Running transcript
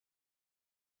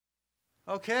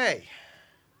Okay.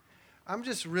 I'm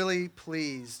just really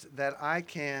pleased that I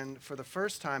can, for the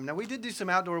first time, now we did do some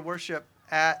outdoor worship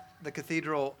at the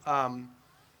cathedral,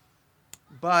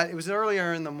 but it was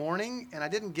earlier in the morning and I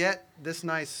didn't get this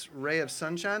nice ray of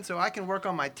sunshine, so I can work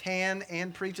on my tan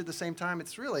and preach at the same time.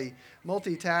 It's really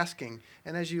multitasking.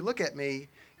 And as you look at me,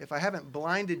 if I haven't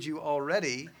blinded you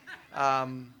already,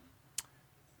 um,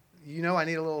 I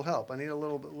need a little help. I need a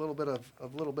little bit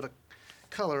of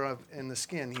color in the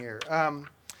skin here.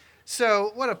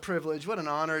 So what a privilege, what an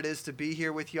honor it is to be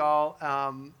here with y'all.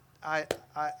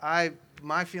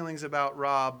 My feelings about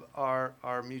Rob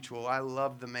are mutual. I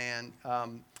love the man.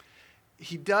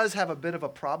 He does have a bit of a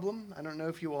problem. I don't know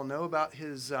if you all know about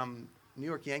his New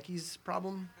York Yankees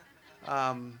problem.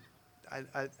 I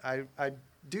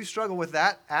do struggle with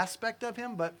that aspect of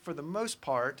him, but for the most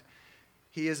part,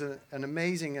 he is an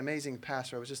amazing, amazing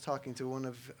pastor. I was just talking to one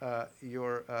of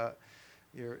your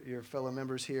fellow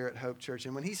members here at Hope Church,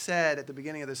 and when he said at the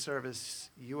beginning of the service,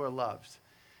 "You are loved,"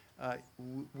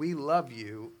 we love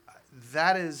you.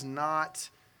 That is not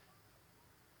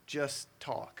just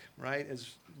talk, right?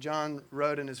 As John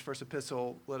wrote in his first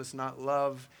epistle, let us not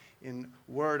love in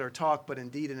word or talk, but in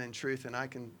deed and in truth. And I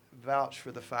can vouch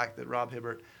for the fact that Rob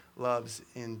Hibbert loves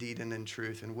in deed and in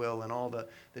truth, and Will and all the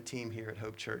team here at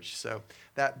Hope Church. So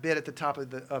that bit at the top of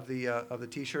the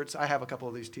t-shirts, I have a couple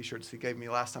of these t-shirts he gave me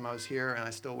last time I was here, and I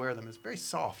still wear them. It's very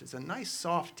soft. It's a nice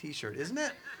soft t-shirt, isn't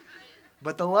it?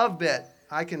 But the love bit,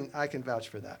 I can vouch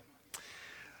for that.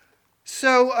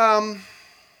 So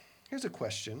here's a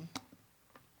question.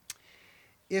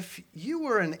 If you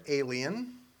were an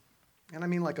alien, and I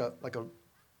mean like a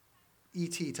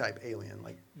E.T. type alien,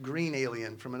 like green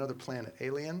alien from another planet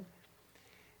alien,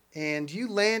 and you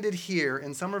landed here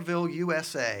in Somerville,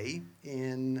 USA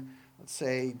in, let's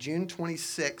say, June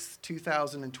 26th,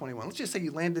 2021. Let's just say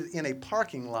you landed in a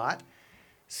parking lot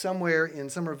somewhere in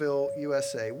Somerville,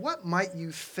 USA. What might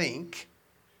you think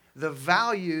the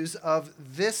values of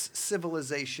this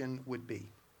civilization would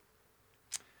be?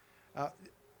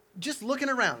 Just looking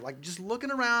around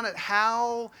at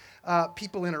how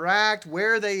people interact,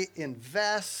 where they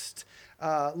invest,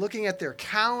 looking at their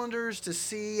calendars to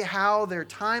see how their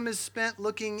time is spent,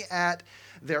 looking at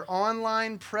their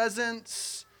online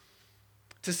presence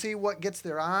to see what gets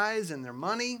their eyes and their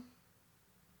money.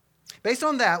 Based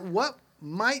on that, what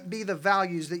might be the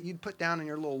values that you'd put down in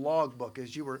your little log book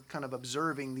as you were kind of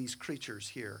observing these creatures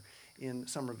here in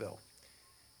Somerville?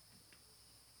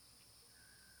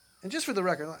 And just for the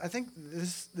record, I think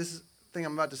this thing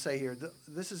I'm about to say here,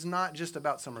 this is not just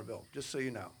about Somerville, just so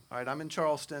you know. All right, I'm in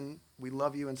Charleston. We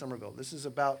love you in Somerville. This is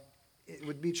about, it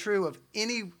would be true of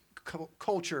any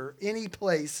culture, any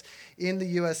place in the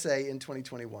USA in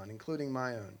 2021, including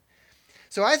my own.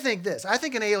 So I think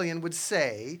an alien would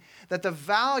say that the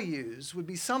values would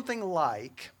be something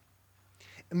like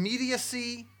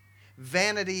immediacy,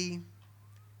 vanity,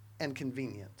 and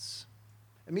convenience.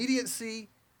 Immediacy,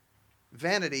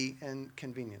 vanity, and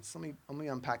convenience. Let me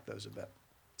unpack those a bit.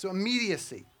 So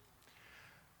immediacy.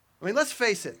 I mean, let's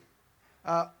face it.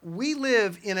 We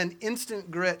live in an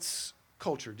instant grits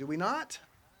culture, do we not?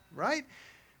 Right?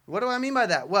 What do I mean by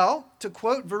that? Well, to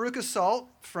quote Veruca Salt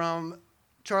from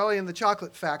Charlie and the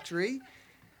Chocolate Factory,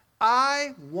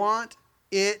 I want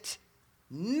it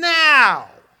now.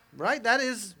 Right? That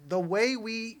is the way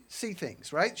we see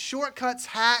things, right? Shortcuts,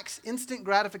 hacks, instant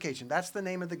gratification. That's the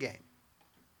name of the game.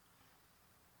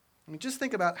 I mean, just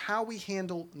think about how we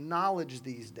handle knowledge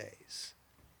these days.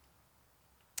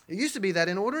 It used to be that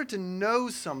in order to know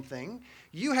something,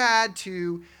 you had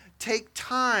to take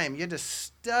time, you had to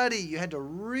study, you had to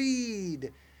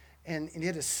read, and you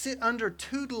had to sit under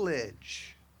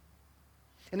tutelage.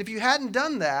 And if you hadn't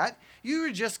done that, you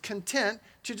were just content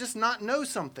to just not know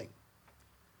something.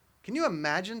 Can you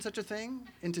imagine such a thing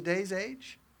in today's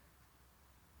age?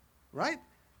 Right?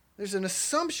 There's an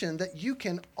assumption that you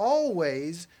can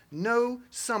always know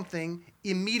something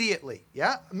immediately.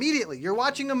 Yeah, immediately. You're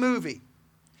watching a movie,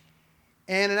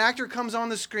 and an actor comes on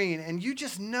the screen, and you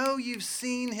just know you've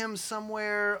seen him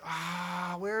somewhere.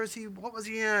 Where is he? What was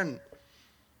he in?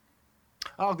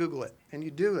 I'll Google it. And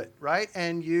you do it, right?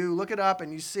 And you look it up,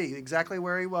 and you see exactly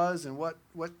where he was and what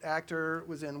actor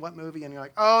was in what movie, and you're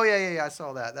like, oh, yeah, I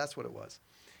saw that. That's what it was.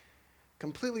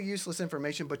 Completely useless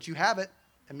information, but you have it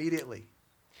immediately.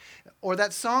 Or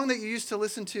that song that you used to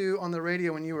listen to on the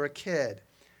radio when you were a kid,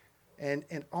 and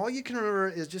all you can remember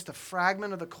is just a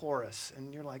fragment of the chorus,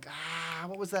 and you're like,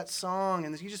 what was that song?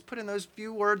 And you just put in those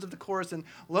few words of the chorus, and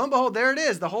lo and behold, there it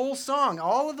is, the whole song,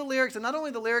 all of the lyrics, and not only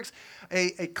the lyrics,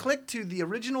 a click to the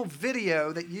original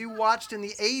video that you watched in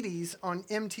the 80s on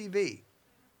MTV.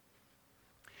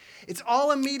 It's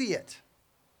all immediate.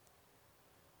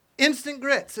 instant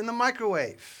grits in the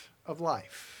microwave of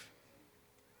life.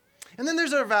 And then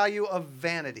there's our value of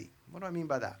vanity. What do I mean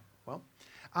by that? Well,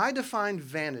 I define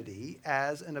vanity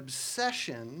as an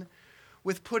obsession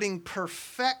with putting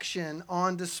perfection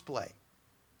on display.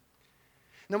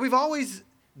 Now, we've always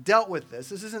dealt with this.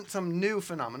 This isn't some new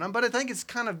phenomenon, but I think it's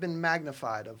kind of been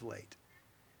magnified of late.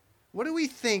 What do we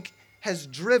think has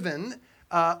driven,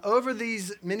 over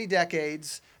these many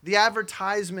decades, the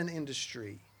advertisement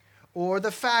industry, or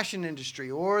the fashion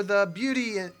industry, or the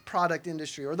beauty product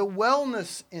industry, or the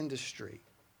wellness industry?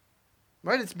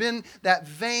 Right? It's been that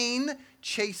vain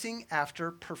chasing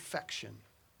after perfection.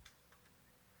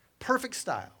 Perfect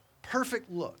style,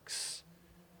 perfect looks,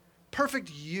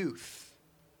 perfect youth.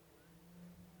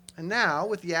 And now,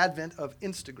 with the advent of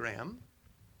Instagram,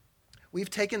 we've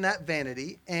taken that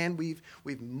vanity and we've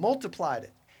multiplied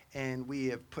it, and we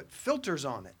have put filters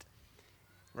on it,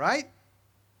 right?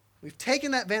 We've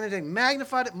taken that vanity,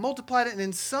 magnified it, multiplied it, and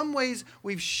in some ways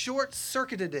we've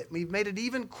short-circuited it. We've made it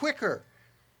even quicker.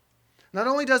 Not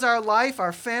only does our life,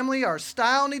 our family, our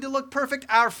style need to look perfect,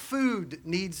 our food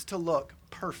needs to look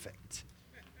perfect.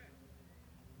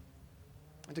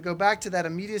 And to go back to that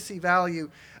immediacy value,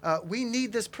 we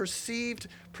need this perceived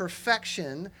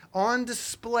perfection on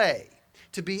display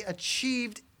to be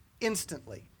achieved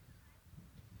instantly.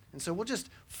 And so we'll just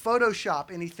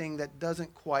Photoshop anything that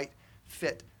doesn't quite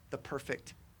fit the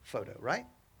perfect photo, right?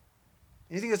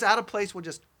 Anything that's out of place, we'll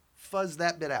just fuzz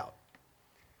that bit out.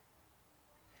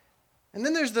 And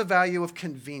then there's the value of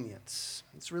convenience.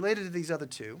 It's related to these other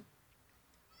two.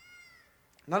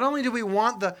 Not only do we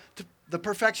want the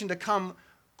perfection to come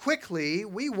quickly,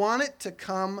 we want it to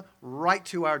come right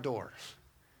to our door.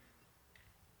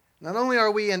 Not only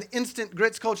are we an instant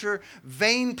grits culture,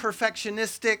 vain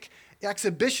perfectionistic,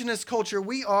 exhibitionist culture,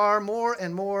 we are more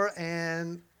and more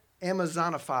an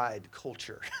Amazonified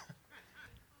culture.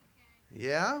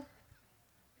 Yeah?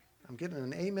 I'm getting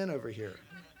an amen over here.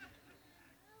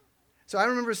 So I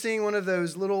remember seeing one of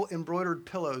those little embroidered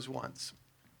pillows once.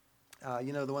 The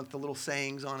one with the little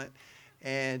sayings on it.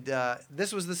 And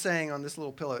this was the saying on this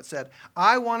little pillow. It said,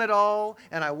 "I want it all,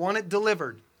 and I want it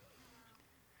delivered."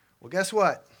 Well, guess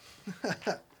what?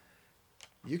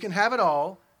 You can have it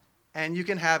all, and you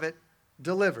can have it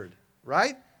delivered,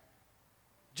 right?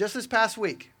 Just this past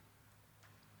week,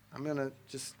 I'm gonna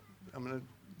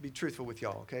be truthful with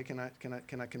y'all. Okay? Can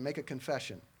I make a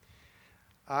confession?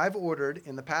 I've ordered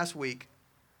in the past week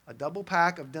a double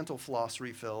pack of dental floss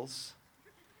refills,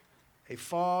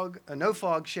 a no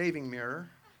fog shaving mirror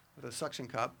with a suction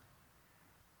cup,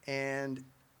 and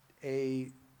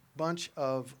a bunch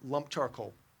of lump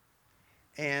charcoal.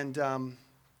 And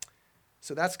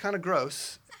so that's kind of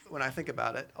gross when I think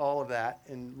about it, all of that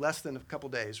in less than a couple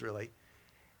days, really.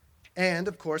 And,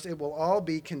 of course, it will all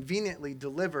be conveniently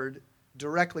delivered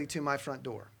directly to my front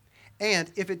door.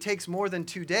 And if it takes more than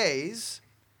 2 days,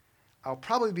 I'll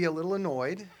probably be a little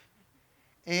annoyed,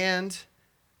 and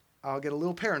I'll get a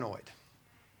little paranoid.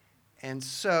 And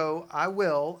so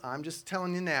I'm just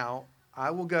telling you now,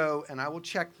 I will go and I will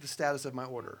check the status of my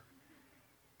order.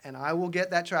 And I will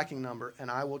get that tracking number,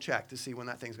 and I will check to see when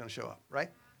that thing's going to show up,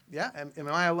 right? Yeah? Am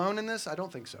I alone in this? I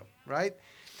don't think so, right?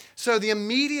 So the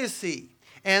immediacy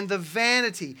and the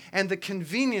vanity and the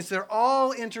convenience, they're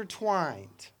all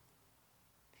intertwined.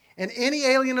 And any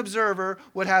alien observer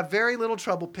would have very little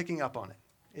trouble picking up on it.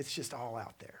 It's just all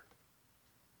out there.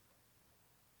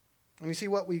 And you see,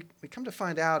 what we come to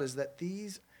find out is that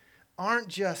these aren't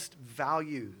just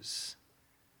values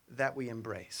that we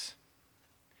embrace.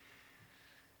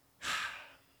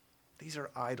 These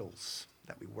are idols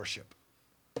that we worship.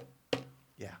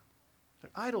 Yeah,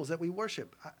 they're idols that we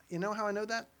worship. You know how I know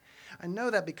that? I know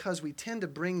that because we tend to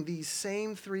bring these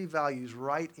same three values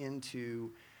right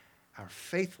into our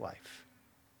faith life,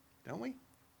 don't we?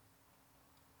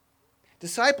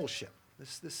 Discipleship,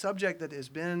 this subject that has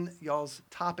been y'all's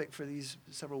topic for these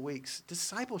several weeks.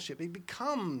 Discipleship, it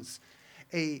becomes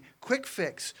a quick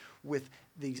fix with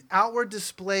these outward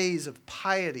displays of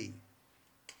piety,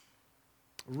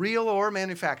 real or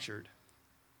manufactured,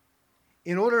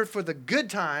 in order for the good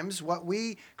times, what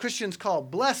we Christians call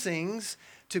blessings,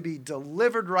 to be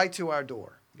delivered right to our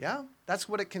door. Yeah? That's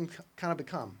what it can kind of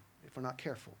become if we're not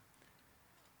careful.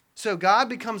 So God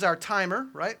becomes our timer,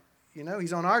 right?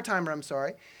 He's on our timer,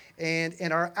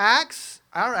 And our acts,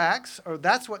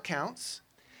 that's what counts.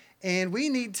 And we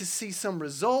need to see some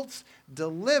results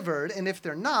delivered. And if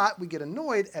they're not, we get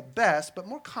annoyed at best. But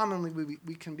more commonly,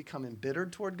 we can become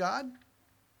embittered toward God,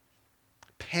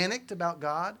 panicked about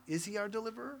God. Is he our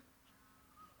deliverer?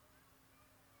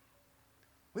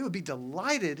 We would be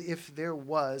delighted if there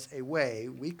was a way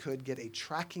we could get a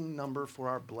tracking number for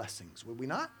our blessings, would we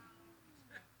not?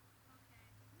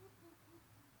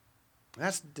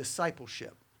 That's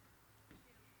discipleship.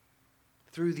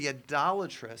 Through the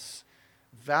idolatrous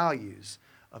values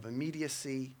of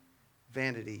immediacy,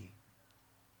 vanity,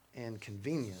 and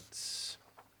convenience.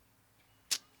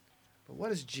 But what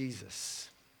does Jesus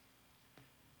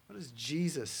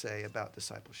say about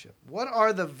discipleship? What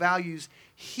are the values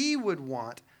he would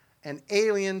want an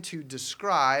alien to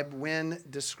describe when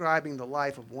describing the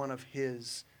life of one of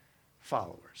his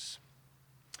followers?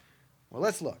 Well,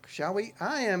 let's look, shall we?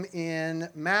 I am in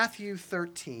Matthew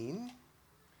 13.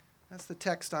 That's the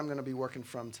text I'm going to be working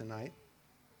from tonight.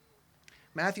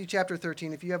 Matthew chapter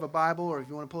 13. If you have a Bible or if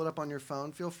you want to pull it up on your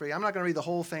phone, feel free. I'm not going to read the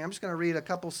whole thing. I'm just going to read a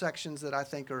couple sections that I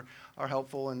think are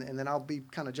helpful, and then I'll be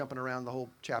kind of jumping around the whole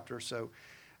chapter, so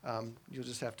you'll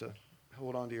just have to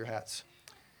hold on to your hats.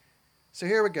 So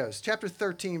here it goes. Chapter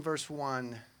 13, verse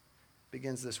 1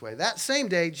 begins this way. That same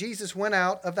day, Jesus went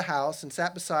out of the house and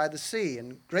sat beside the sea,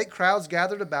 and great crowds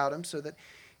gathered about him, so that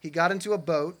he got into a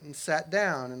boat and sat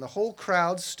down, and the whole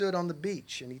crowd stood on the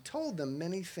beach. And he told them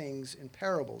many things in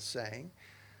parables, saying,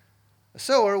 a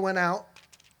sower went out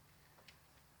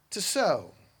to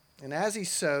sow, and as he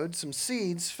sowed, some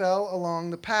seeds fell along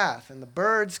the path, and the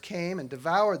birds came and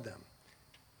devoured them.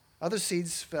 Other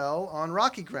seeds fell on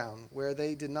rocky ground, where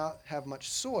they did not have much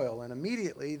soil, and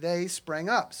immediately they sprang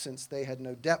up, since they had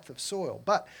no depth of soil.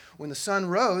 But when the sun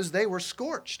rose, they were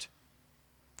scorched,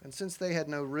 and since they had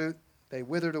no root, they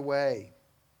withered away.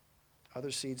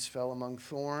 Other seeds fell among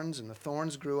thorns, and the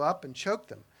thorns grew up and choked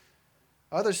them.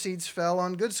 Other seeds fell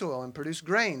on good soil and produced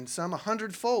grain, some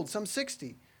 100-fold, some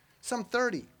 60, some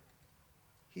 30.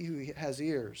 He who has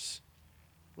ears,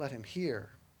 let him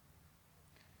hear.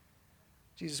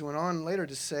 Jesus went on later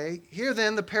to say, hear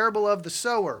then the parable of the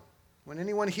sower. When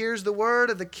anyone hears the word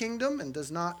of the kingdom and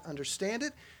does not understand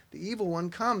it, the evil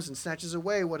one comes and snatches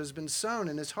away what has been sown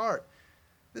in his heart.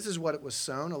 This is what it was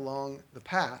sown along the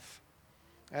path.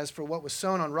 As for what was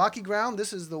sown on rocky ground,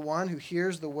 this is the one who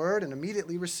hears the word and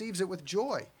immediately receives it with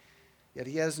joy. Yet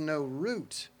he has no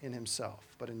root in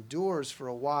himself, but endures for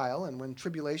a while, and when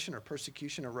tribulation or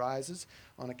persecution arises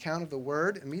on account of the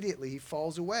word, immediately he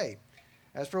falls away.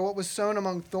 As for what was sown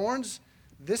among thorns,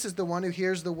 this is the one who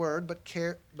hears the word, but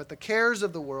the cares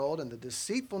of the world and the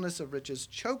deceitfulness of riches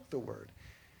choke the word,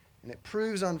 and it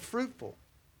proves unfruitful.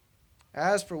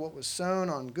 As for what was sown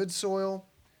on good soil,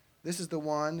 this is the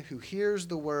one who hears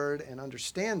the word and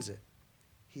understands it.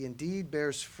 He indeed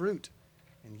bears fruit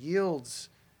and yields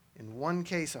in one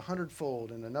case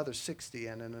 100-fold, in another 60,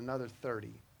 and in another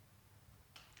 30.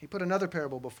 He put another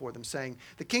parable before them, saying,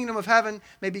 the kingdom of heaven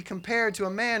may be compared to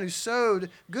a man who sowed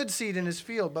good seed in his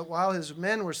field, but while his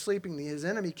men were sleeping, his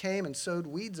enemy came and sowed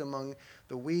weeds among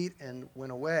the wheat and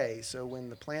went away. So when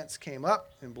the plants came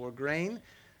up and bore grain,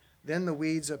 then the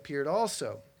weeds appeared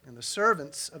also. And the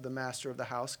servants of the master of the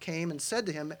house came and said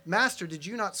to him, Master, did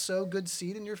you not sow good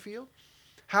seed in your field?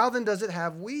 How then does it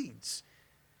have weeds?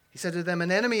 He said to them,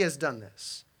 an enemy has done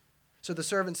this. So the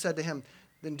servants said to him,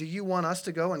 then do you want us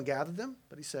to go and gather them?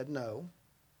 But he said, no,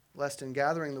 lest in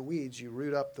gathering the weeds you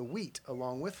root up the wheat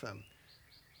along with them.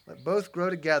 Let both grow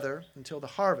together until the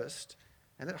harvest,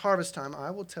 and at harvest time I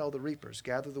will tell the reapers,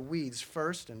 gather the weeds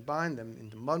first and bind them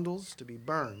into bundles to be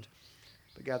burned,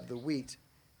 but gather the wheat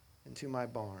into my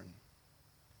barn.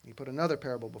 He put another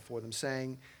parable before them,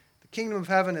 saying, the kingdom of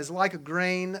heaven is like a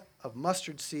grain of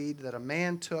mustard seed that a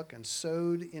man took and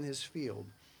sowed in his field.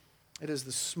 It is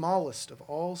the smallest of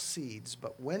all seeds,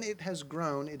 but when it has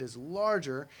grown, it is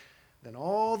larger than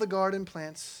all the garden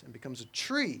plants and becomes a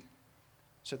tree,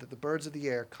 so that the birds of the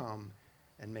air come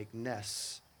and make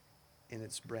nests in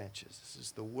its branches. This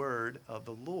is the word of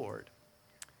the Lord.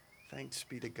 Thanks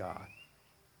be to God.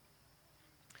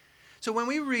 So when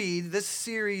we read this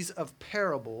series of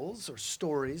parables or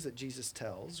stories that Jesus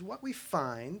tells, what we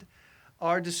find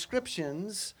are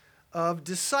descriptions of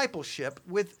discipleship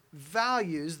with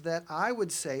values that I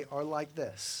would say are like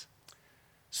this: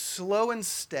 slow and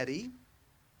steady,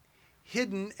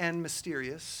 hidden and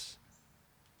mysterious,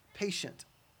 patient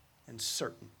and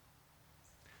certain.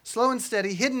 Slow and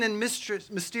steady, hidden and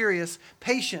mysterious,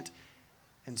 patient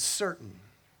and certain.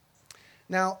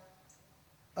 Now,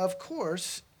 of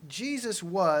course, Jesus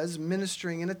was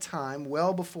ministering in a time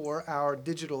well before our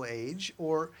digital age,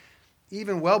 or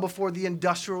even well before the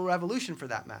Industrial Revolution for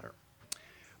that matter.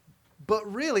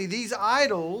 But really, these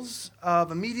idols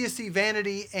of immediacy,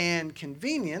 vanity, and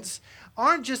convenience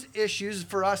aren't just issues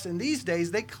for us in these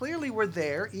days. They clearly were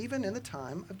there even in the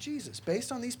time of Jesus.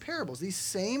 Based on these parables, these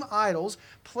same idols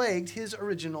plagued his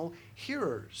original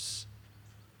hearers.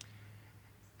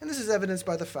 And this is evidenced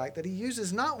by the fact that he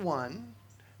uses not one,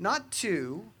 not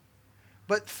two,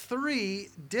 but three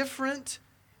different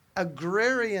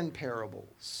agrarian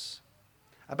parables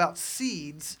about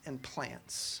seeds and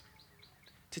plants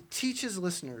to teach his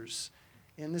listeners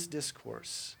in this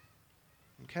discourse.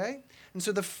 Okay? And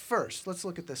so let's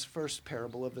look at this first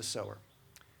parable of the sower.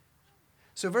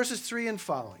 So verses 3 and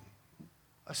following.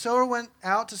 A sower went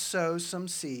out to sow some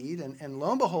seed, and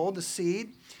lo and behold, the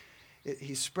seed,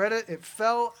 he spread it, it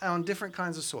fell on different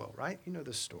kinds of soil, right? You know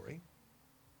this story.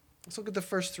 Let's look at the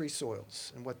first three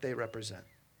soils and what they represent.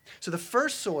 So the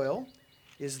first soil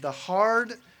is the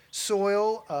hard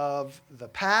soil of the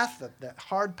path, that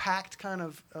hard-packed kind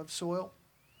of soil,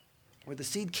 where the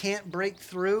seed can't break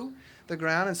through the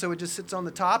ground, and so it just sits on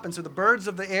the top, and so the birds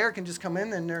of the air can just come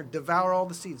in and devour all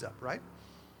the seeds up, right?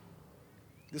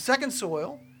 The second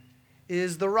soil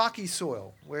is the rocky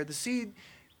soil, where the seed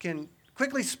can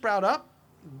quickly sprout up,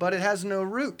 but it has no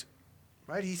root,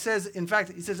 right? He says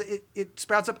it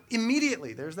sprouts up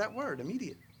immediately. There's that word,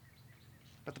 immediate.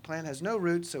 But the plant has no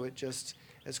root, so it just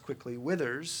as quickly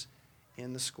withers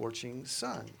in the scorching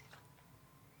sun.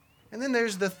 And then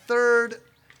there's the third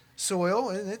soil,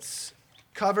 and it's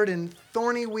covered in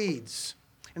thorny weeds.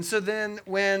 And so then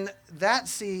when that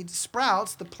seed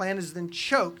sprouts, the plant is then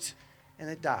choked and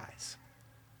it dies.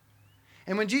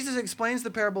 And when Jesus explains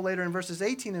the parable later in verses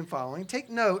 18 and following,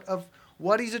 take note of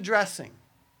what he's addressing.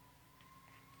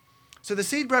 So the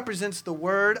seed represents the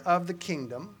word of the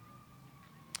kingdom.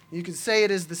 You could say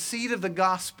it is the seed of the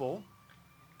gospel,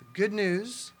 the good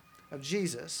news of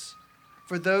Jesus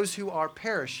for those who are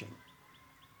perishing.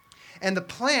 And the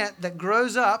plant that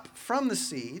grows up from the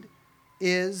seed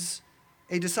is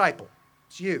a disciple.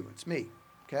 It's you, it's me,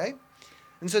 okay?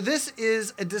 And so this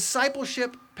is a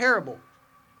discipleship parable,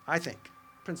 I think,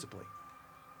 principally.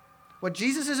 What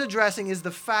Jesus is addressing is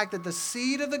the fact that the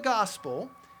seed of the gospel,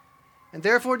 and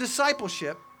therefore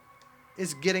discipleship,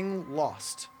 is getting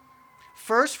lost.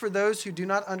 First, for those who do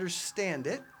not understand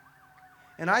it,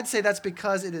 and I'd say that's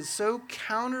because it is so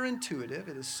counterintuitive,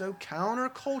 it is so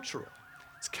countercultural.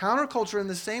 It's counterculture in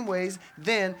the same ways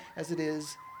then as it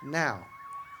is now.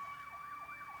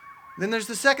 Then there's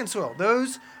the second soil.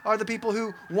 Those are the people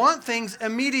who want things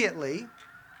immediately,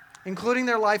 including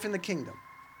their life in the kingdom.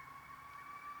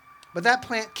 But that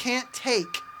plant can't take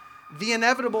the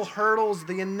inevitable hurdles,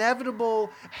 the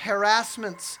inevitable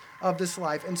harassments of this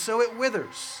life, and so it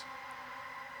withers.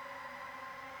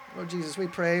 Lord Jesus, we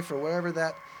pray for wherever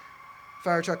that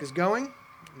fire truck is going,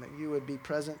 and that you would be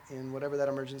present in whatever that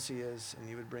emergency is, and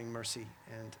you would bring mercy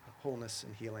and wholeness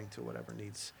and healing to whatever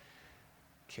needs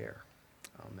care.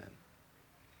 Amen.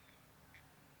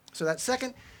 So that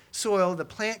second soil, the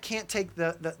plant can't take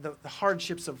the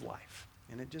hardships of life,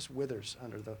 and it just withers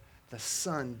under the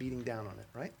sun beating down on it,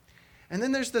 right? And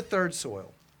then there's the third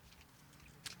soil.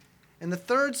 And the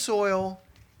third soil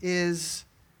is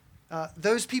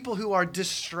those people who are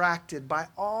distracted by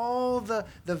all the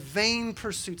vain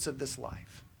pursuits of this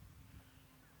life.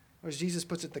 Or as Jesus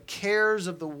puts it, the cares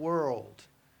of the world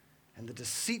and the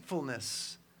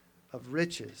deceitfulness of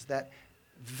riches, that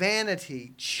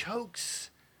vanity chokes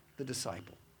the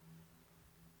disciple.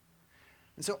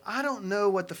 And so I don't know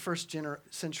what the first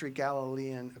century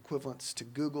Galilean equivalents to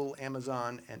Google,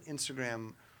 Amazon, and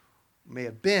Instagram may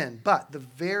have been, but the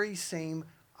very same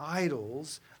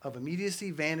idols of immediacy,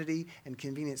 vanity, and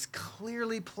convenience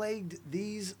clearly plagued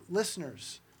these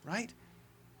listeners, right?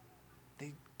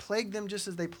 They plague them just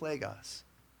as they plague us.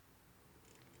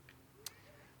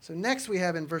 So next we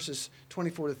have in verses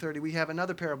 24 to 30, we have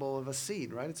another parable of a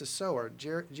seed, right? It's a sower.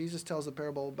 Jesus tells a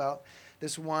parable about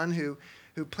this one who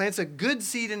plants a good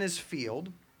seed in his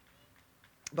field,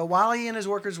 but while he and his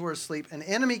workers were asleep, an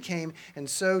enemy came and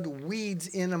sowed weeds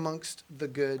in amongst the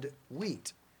good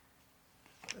wheat.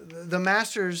 The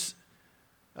master's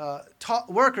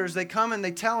workers, they come and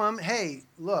they tell him, hey,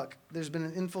 look, there's been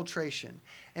an infiltration.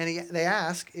 And they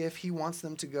ask if he wants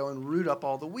them to go and root up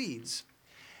all the weeds.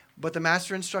 But the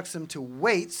master instructs them to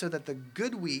wait so that the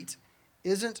good wheat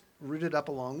isn't rooted up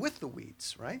along with the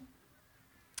weeds, right?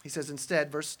 He says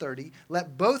instead, verse 30,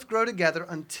 let both grow together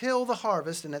until the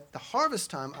harvest, and at the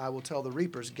harvest time I will tell the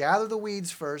reapers, gather the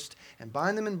weeds first and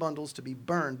bind them in bundles to be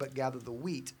burned, but gather the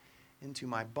wheat into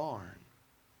my barn.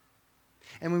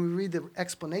 And when we read the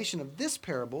explanation of this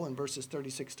parable in verses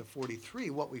 36 to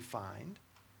 43, what we find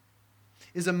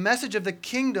is a message of the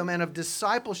kingdom and of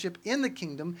discipleship in the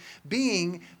kingdom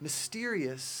being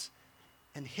mysterious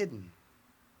and hidden.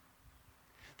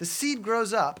 The seed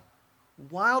grows up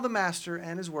while the master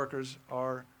and his workers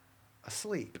are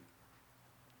asleep.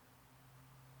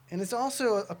 And it's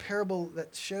also a parable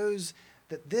that shows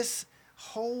that this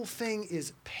whole thing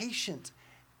is patient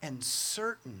and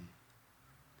certain.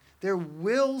 There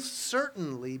will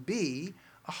certainly be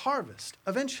a harvest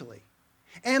eventually.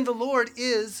 And the Lord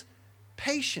is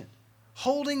patient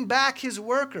holding back his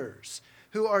workers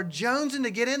who are jonesing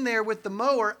to get in there with the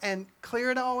mower and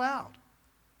clear it all out.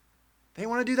 They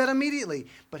want to do that immediately.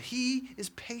 But he is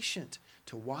patient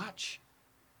to watch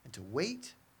and to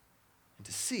wait and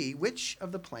to see which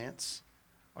of the plants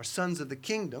are sons of the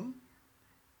kingdom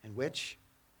and which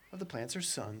of the plants are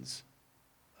sons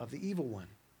of the evil one.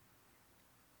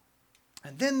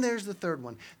 And then there's the third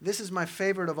one. This is my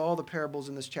favorite of all the parables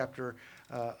in this chapter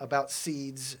about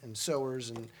seeds and sowers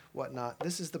and whatnot.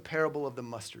 This is the parable of the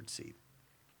mustard seed.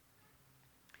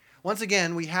 Once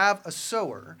again, we have a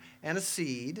sower and a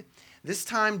seed. This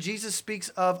time, Jesus speaks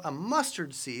of a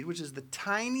mustard seed, which is the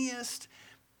tiniest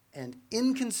and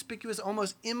inconspicuous,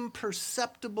 almost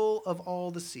imperceptible of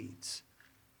all the seeds.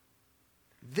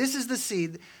 This is the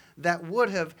seed that would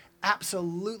have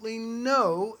absolutely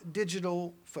no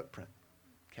digital footprint.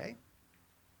 Okay?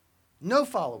 No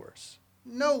followers,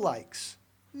 no likes,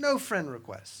 no friend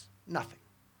requests, nothing.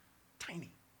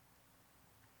 Tiny.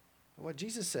 But what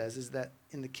Jesus says is that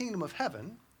in the kingdom of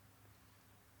heaven,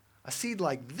 a seed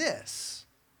like this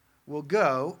will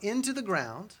go into the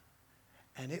ground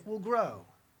and it will grow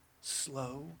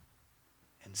slow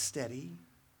and steady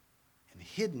and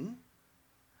hidden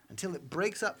until it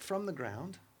breaks up from the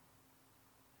ground,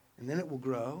 and then it will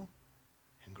grow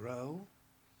and grow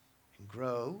and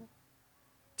grow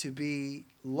to be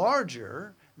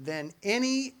larger than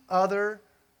any other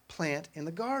plant in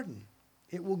the garden.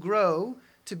 It will grow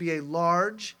to be a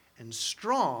large and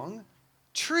strong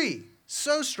tree.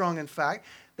 So strong, in fact,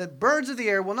 that birds of the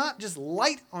air will not just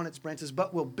light on its branches,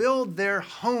 but will build their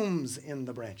homes in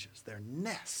the branches, their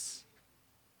nests.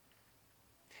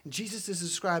 And Jesus is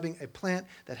describing a plant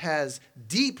that has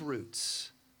deep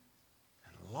roots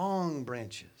and long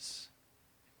branches.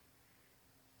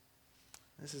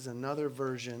 This is another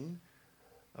version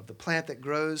of the plant that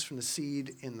grows from the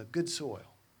seed in the good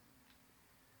soil,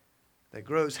 that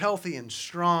grows healthy and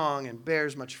strong and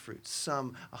bears much fruit,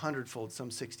 some 100-fold, some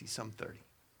 60, some 30.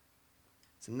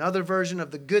 It's another version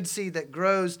of the good seed that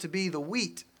grows to be the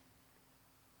wheat,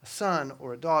 a son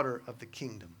or a daughter of the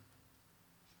kingdom.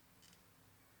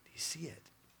 Do you see it?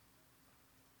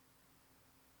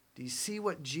 Do you see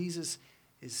what Jesus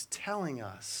is telling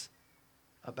us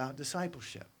about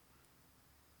discipleship?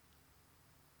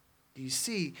 Do you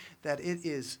see that it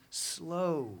is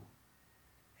slow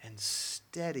and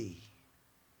steady,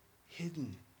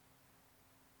 hidden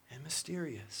and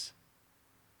mysterious,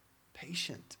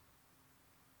 patient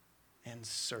and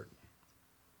certain?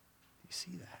 You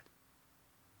see that?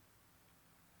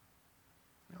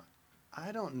 You know,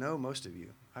 I don't know most of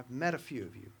you. I've met a few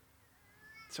of you.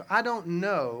 So I don't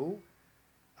know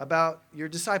about your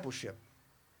discipleship.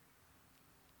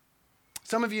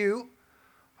 Some of you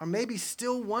are maybe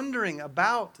still wondering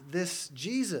about this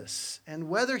Jesus and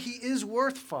whether he is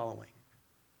worth following.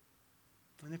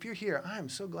 And if you're here, I am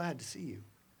so glad to see you.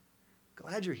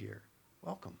 Glad you're here.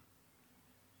 Welcome.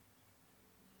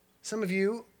 Some of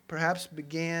you perhaps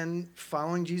began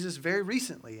following Jesus very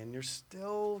recently, and you're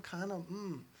still kind of,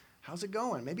 how's it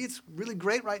going? Maybe it's really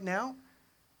great right now,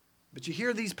 but you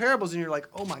hear these parables and you're like,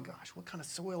 oh my gosh, what kind of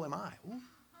soil am I? Ooh.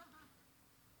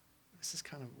 This is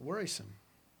kind of worrisome.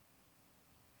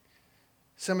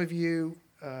 Some of you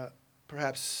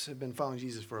perhaps have been following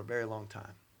Jesus for a very long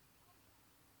time.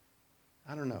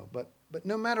 I don't know, but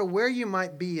no matter where you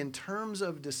might be in terms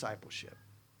of discipleship,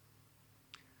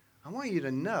 I want you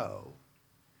to know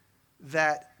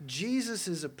that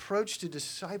Jesus' approach to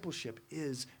discipleship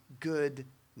is good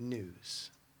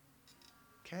news.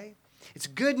 Okay? It's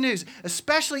good news,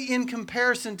 especially in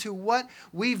comparison to what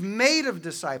we've made of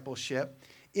discipleship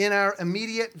in our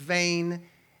immediate, vain,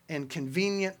 and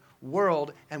convenient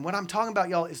world. And what I'm talking about,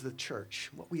 y'all, is the church.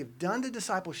 What we have done to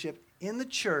discipleship in the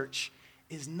church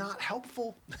is not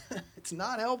helpful. It's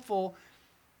not helpful.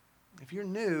 If you're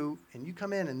new and you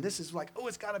come in and this is like, oh,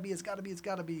 it's got to be, it's got to be, it's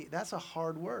got to be, that's a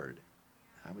hard word.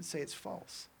 I would say it's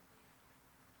false.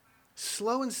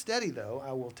 Slow and steady, though,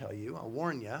 I will tell you, I'll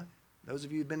warn you, those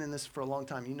of you who've been in this for a long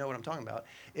time, you know what I'm talking about.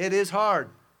 It is hard.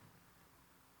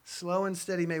 Slow and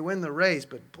steady may win the race,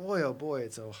 but boy, oh boy,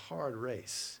 it's a hard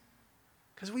race.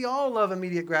 Because we all love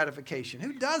immediate gratification.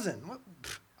 Who doesn't? Well,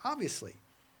 obviously.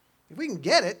 If we can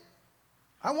get it,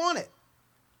 I want it.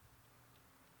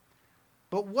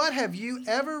 But what have you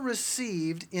ever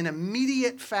received in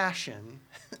immediate fashion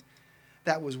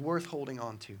that was worth holding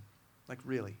on to? Like,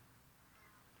 really?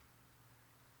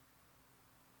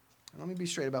 And let me be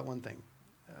straight about one thing,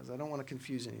 as I don't want to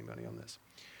confuse anybody on this.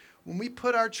 When we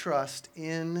put our trust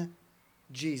in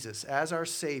Jesus as our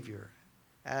Savior,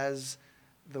 as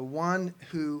the one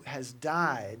who has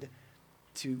died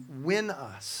to win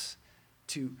us,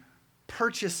 to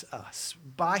purchase us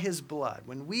by his blood,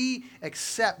 when we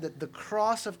accept that the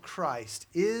cross of Christ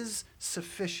is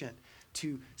sufficient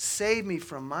to save me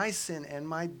from my sin and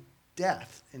my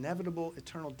death, inevitable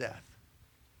eternal death,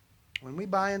 when we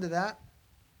buy into that,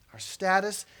 our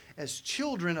status as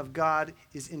children of God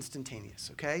is instantaneous,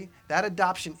 okay? That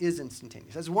adoption is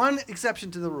instantaneous. That's one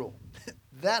exception to the rule.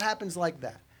 That happens like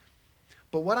that.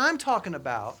 But what I'm talking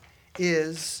about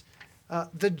is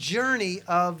the journey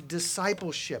of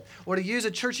discipleship, or to use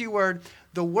a churchy word,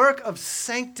 the work of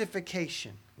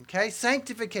sanctification. Okay?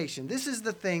 Sanctification. This is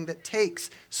the thing that takes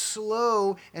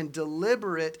slow and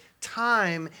deliberate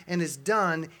time and is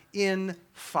done in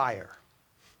fire.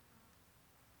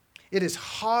 It is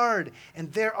hard,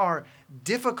 and there are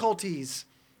difficulties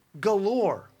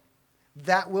galore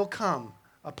that will come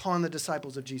upon the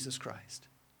disciples of Jesus Christ.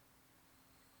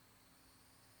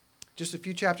 Just a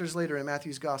few chapters later in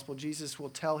Matthew's gospel, Jesus will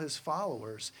tell his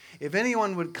followers, if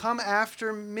anyone would come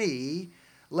after me,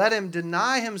 let him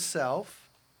deny himself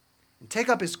and take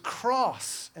up his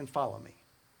cross and follow me.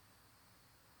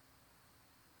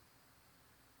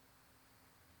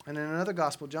 And in another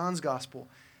gospel, John's gospel,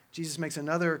 Jesus makes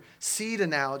another seed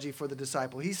analogy for the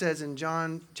disciple. He says in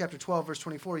John chapter 12, verse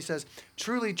 24, he says,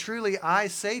 truly, truly, I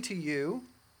say to you,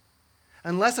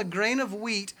 unless a grain of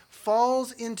wheat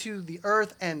falls into the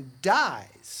earth and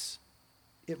dies,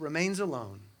 it remains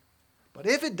alone. But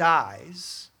if it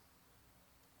dies,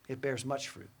 it bears much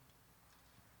fruit.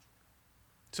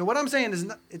 So what I'm saying is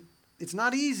it's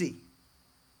not easy.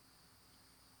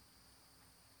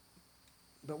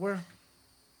 But we're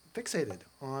fixated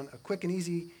on a quick and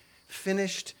easy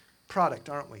finished product,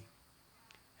 aren't we?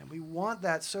 And we want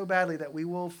that so badly that we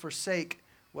will forsake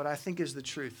what I think is the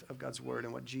truth of God's word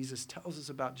and what Jesus tells us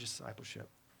about discipleship.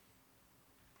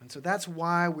 And so that's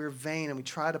why we're vain and we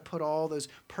try to put all those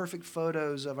perfect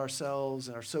photos of ourselves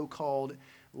and our so-called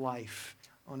life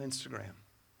on Instagram.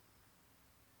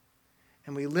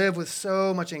 And we live with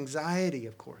so much anxiety,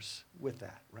 of course, with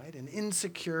that, right? And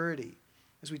insecurity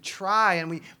as we try and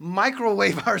we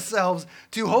microwave ourselves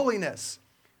to holiness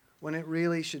when it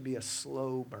really should be a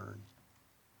slow burn.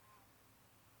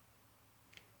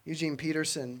 Eugene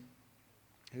Peterson,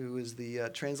 who is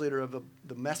the translator of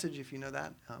the Message, if you know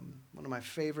that, one of my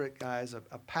favorite guys,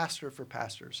 a pastor for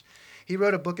pastors. He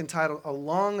wrote a book entitled A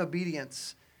Long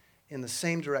Obedience in the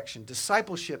Same Direction,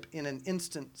 Discipleship in an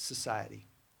Instant Society.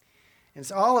 And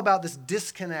it's all about this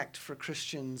disconnect for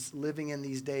Christians living in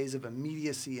these days of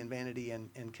immediacy and vanity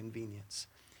and convenience.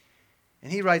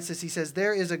 And he writes this, he says,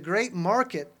 there is a great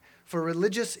market for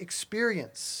religious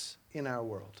experience in our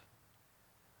world.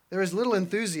 There is little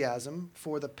enthusiasm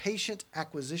for the patient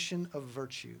acquisition of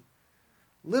virtue,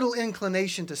 little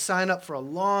inclination to sign up for a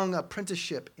long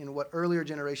apprenticeship in what earlier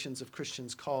generations of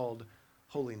Christians called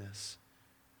holiness.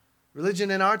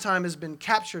 Religion in our time has been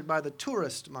captured by the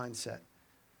tourist mindset.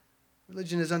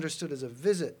 Religion is understood as a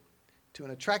visit to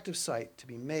an attractive site to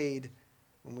be made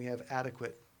when we have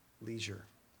adequate leisure.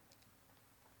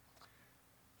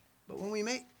 But when we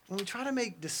try to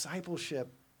make discipleship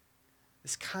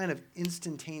this kind of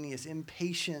instantaneous,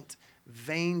 impatient,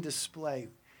 vain display,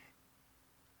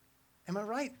 am I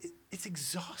right? It's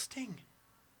exhausting.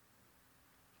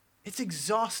 It's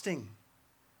exhausting.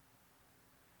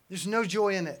 There's no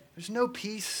joy in it. There's no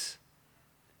peace.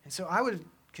 And so I would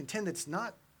contend it's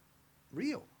not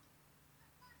real.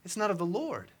 It's not of the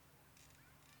Lord.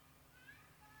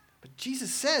 But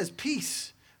Jesus says,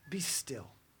 peace, be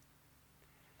still.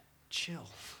 Chill.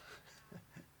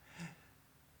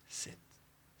 Sit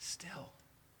still.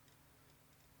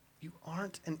 You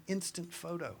aren't an instant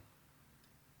photo.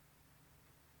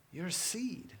 You're a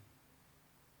seed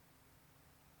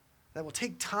that will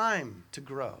take time to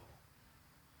grow.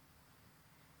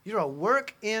 You're a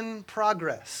work in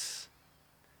progress.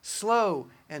 Slow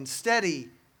and steady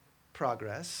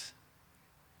progress.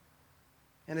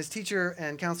 And as teacher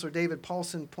and counselor David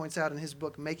Paulson points out in his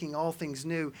book, Making All Things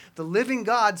New, the living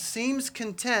God seems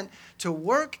content to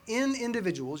work in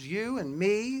individuals, you and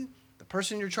me, the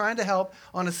person you're trying to help,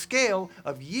 on a scale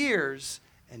of years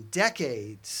and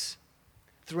decades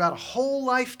throughout a whole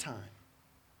lifetime.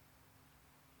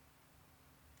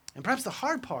 And perhaps the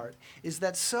hard part is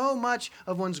that so much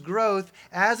of one's growth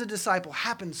as a disciple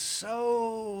happens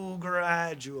so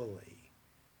gradually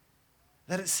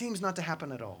that it seems not to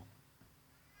happen at all.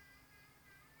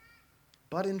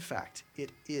 But in fact,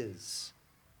 it is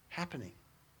happening.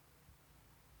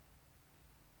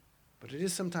 But it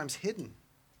is sometimes hidden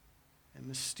and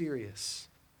mysterious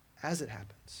as it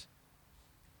happens.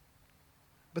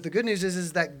 But the good news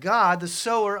is that God, the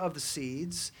sower of the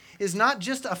seeds, is not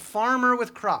just a farmer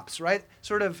with crops, right?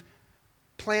 Sort of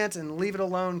plant and leave it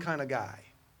alone kind of guy.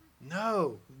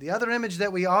 No. The other image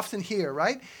that we often hear,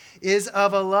 right, is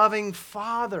of a loving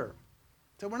father.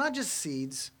 So we're not just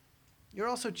seeds. You're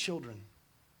also children.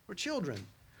 We're children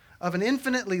of an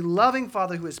infinitely loving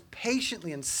Father who is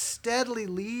patiently and steadily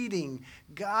leading,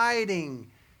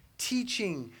 guiding,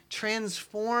 teaching,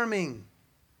 transforming,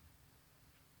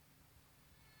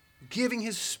 giving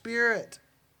his Spirit,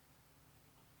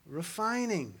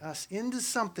 refining us into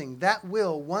something that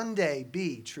will one day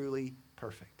be truly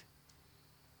perfect.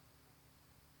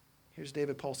 Here's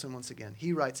David Paulson once again.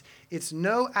 He writes, "It's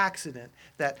no accident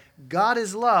that God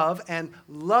is love and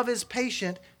love is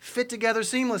patient fit together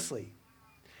seamlessly.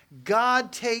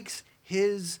 God takes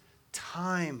his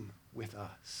time with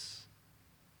us.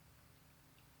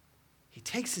 He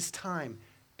takes his time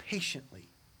patiently,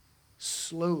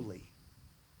 slowly,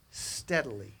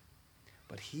 steadily.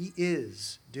 But he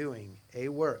is doing a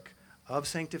work of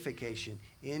sanctification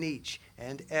in each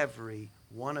and every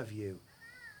one of you.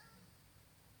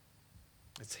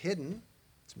 It's hidden,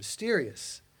 it's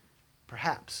mysterious,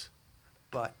 perhaps,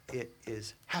 but it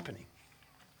is happening."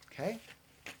 Okay?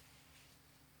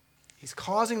 He's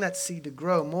causing that seed to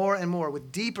grow more and more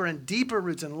with deeper and deeper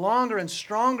roots and longer and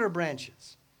stronger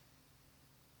branches.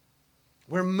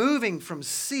 We're moving from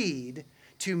seed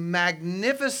to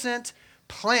magnificent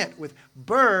plant with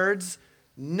birds'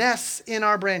 nests in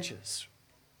our branches.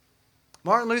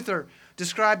 Martin Luther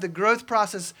described the growth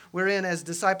process we're in as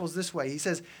disciples this way. He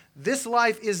says, "This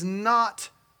life is not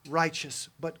righteous,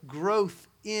 but growth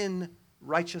in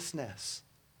righteousness.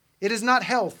 It is not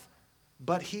health,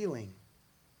 but healing.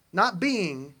 Not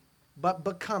being, but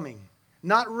becoming.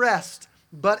 Not rest,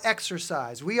 but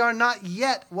exercise. We are not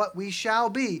yet what we shall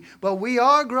be, but we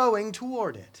are growing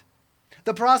toward it.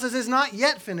 The process is not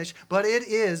yet finished, but it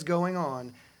is going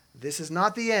on. This is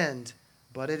not the end,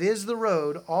 but it is the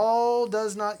road. All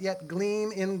does not yet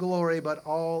gleam in glory, but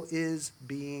all is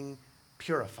being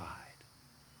purified."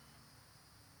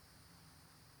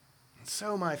 And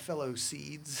so, my fellow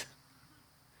seeds,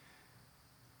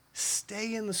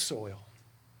 stay in the soil.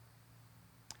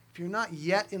 If you're not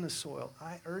yet in the soil,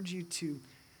 I urge you to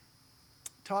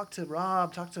talk to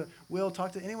Rob, talk to Will,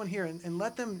 talk to anyone here, and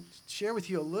let them share with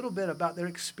you a little bit about their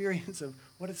experience of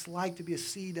what it's like to be a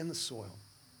seed in the soil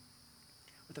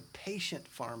with a patient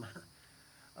farmer,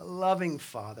 a loving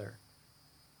Father.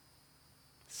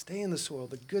 Stay in the soil,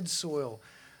 the good soil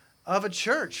of a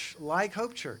church like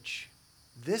Hope Church.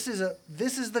 This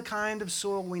is the kind of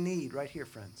soil we need right here,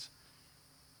 friends.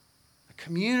 A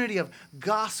community of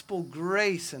gospel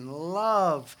grace and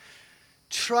love,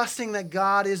 trusting that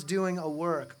God is doing a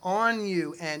work on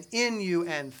you and in you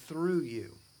and through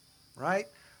you, right?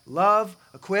 Love,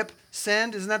 equip,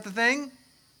 send, isn't that the thing?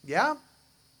 Yeah?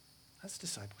 That's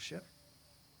discipleship.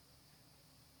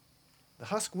 The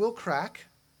husk will crack,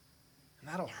 and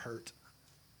that'll hurt.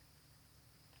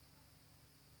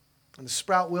 And the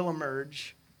sprout will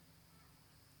emerge,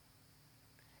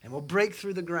 and we'll break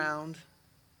through the ground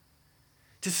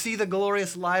to see the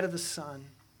glorious light of the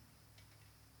sun.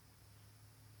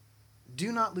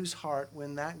 Do not lose heart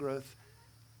when that growth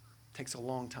takes a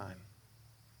long time.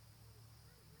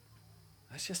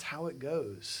 That's just how it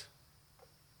goes.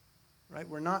 Right?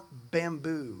 We're not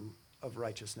bamboo of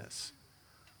righteousness.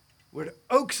 We're the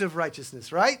oaks of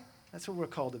righteousness, right? That's what we're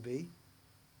called to be.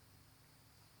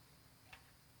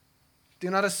 Do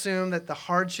not assume that the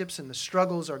hardships and the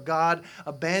struggles are God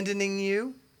abandoning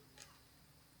you,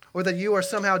 or that you are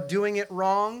somehow doing it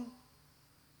wrong.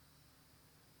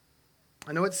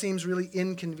 I know it seems really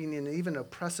inconvenient and even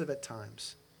oppressive at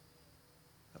times,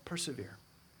 but persevere.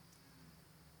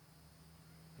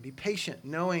 Be patient,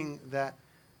 knowing that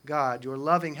God, your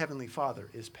loving Heavenly Father,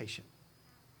 is patient.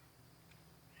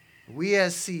 We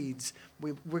as seeds,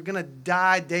 we're going to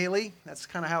die daily. That's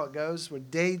kind of how it goes. We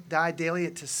die daily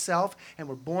to self, and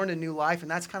we're born to new life, and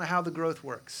that's kind of how the growth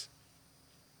works.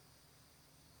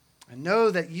 And know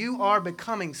that you are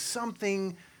becoming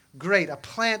something great, a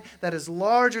plant that is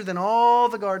larger than all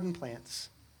the garden plants.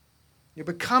 You're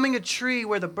becoming a tree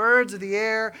where the birds of the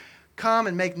air come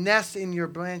and make nests in your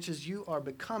branches. You are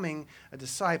becoming a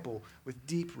disciple with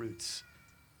deep roots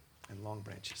and long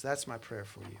branches. That's my prayer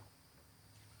for you.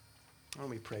 Why don't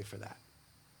we pray for that?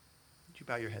 Would you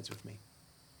bow your heads with me?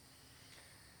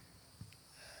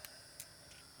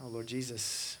 Oh, Lord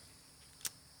Jesus,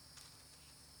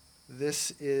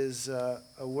 this is a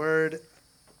word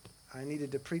I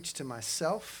needed to preach to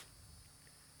myself.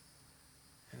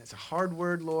 And it's a hard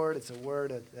word, Lord. It's a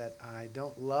word that I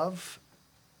don't love.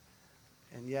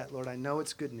 And yet, Lord, I know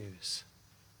it's good news.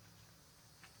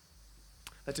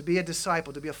 That to be a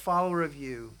disciple, to be a follower of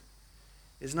you,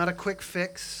 is not a quick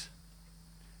fix,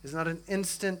 is not an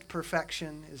instant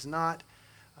perfection, is not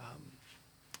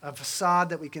a facade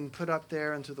that we can put up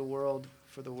there into the world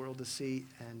for the world to see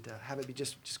and have it be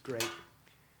just great.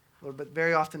 Lord, but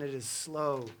very often it is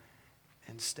slow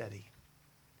and steady.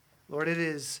 Lord, it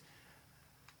is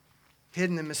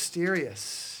hidden and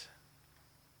mysterious.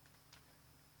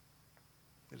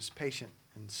 It is patient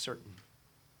and certain.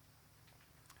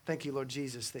 Thank you, Lord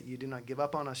Jesus, that you do not give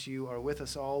up on us. You are with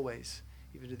us always,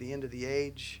 even to the end of the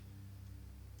age.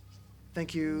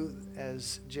 Thank you,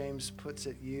 as James puts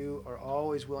it, you are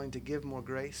always willing to give more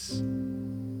grace.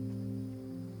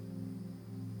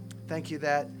 Thank you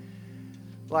that,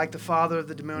 like the father of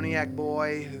the demoniac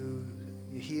boy who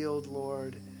you healed,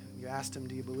 Lord, you asked him,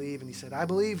 do you believe? And he said, I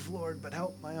believe, Lord, but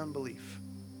help my unbelief.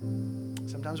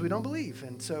 Sometimes we don't believe,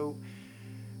 and so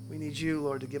we need you,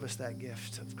 Lord, to give us that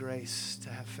gift of grace to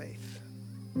have faith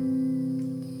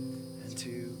and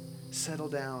to settle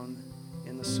down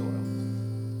in the soil,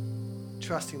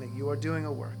 trusting that you are doing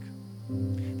a work,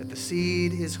 that the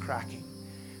seed is cracking,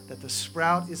 that the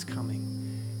sprout is coming,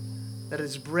 that it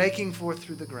is breaking forth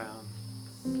through the ground,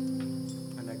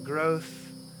 and that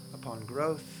growth upon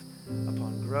growth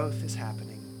upon growth is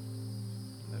happening,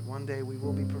 and that one day we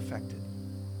will be perfected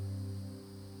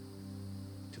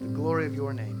to the glory of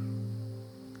your name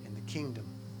in the kingdom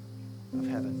of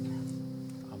heaven.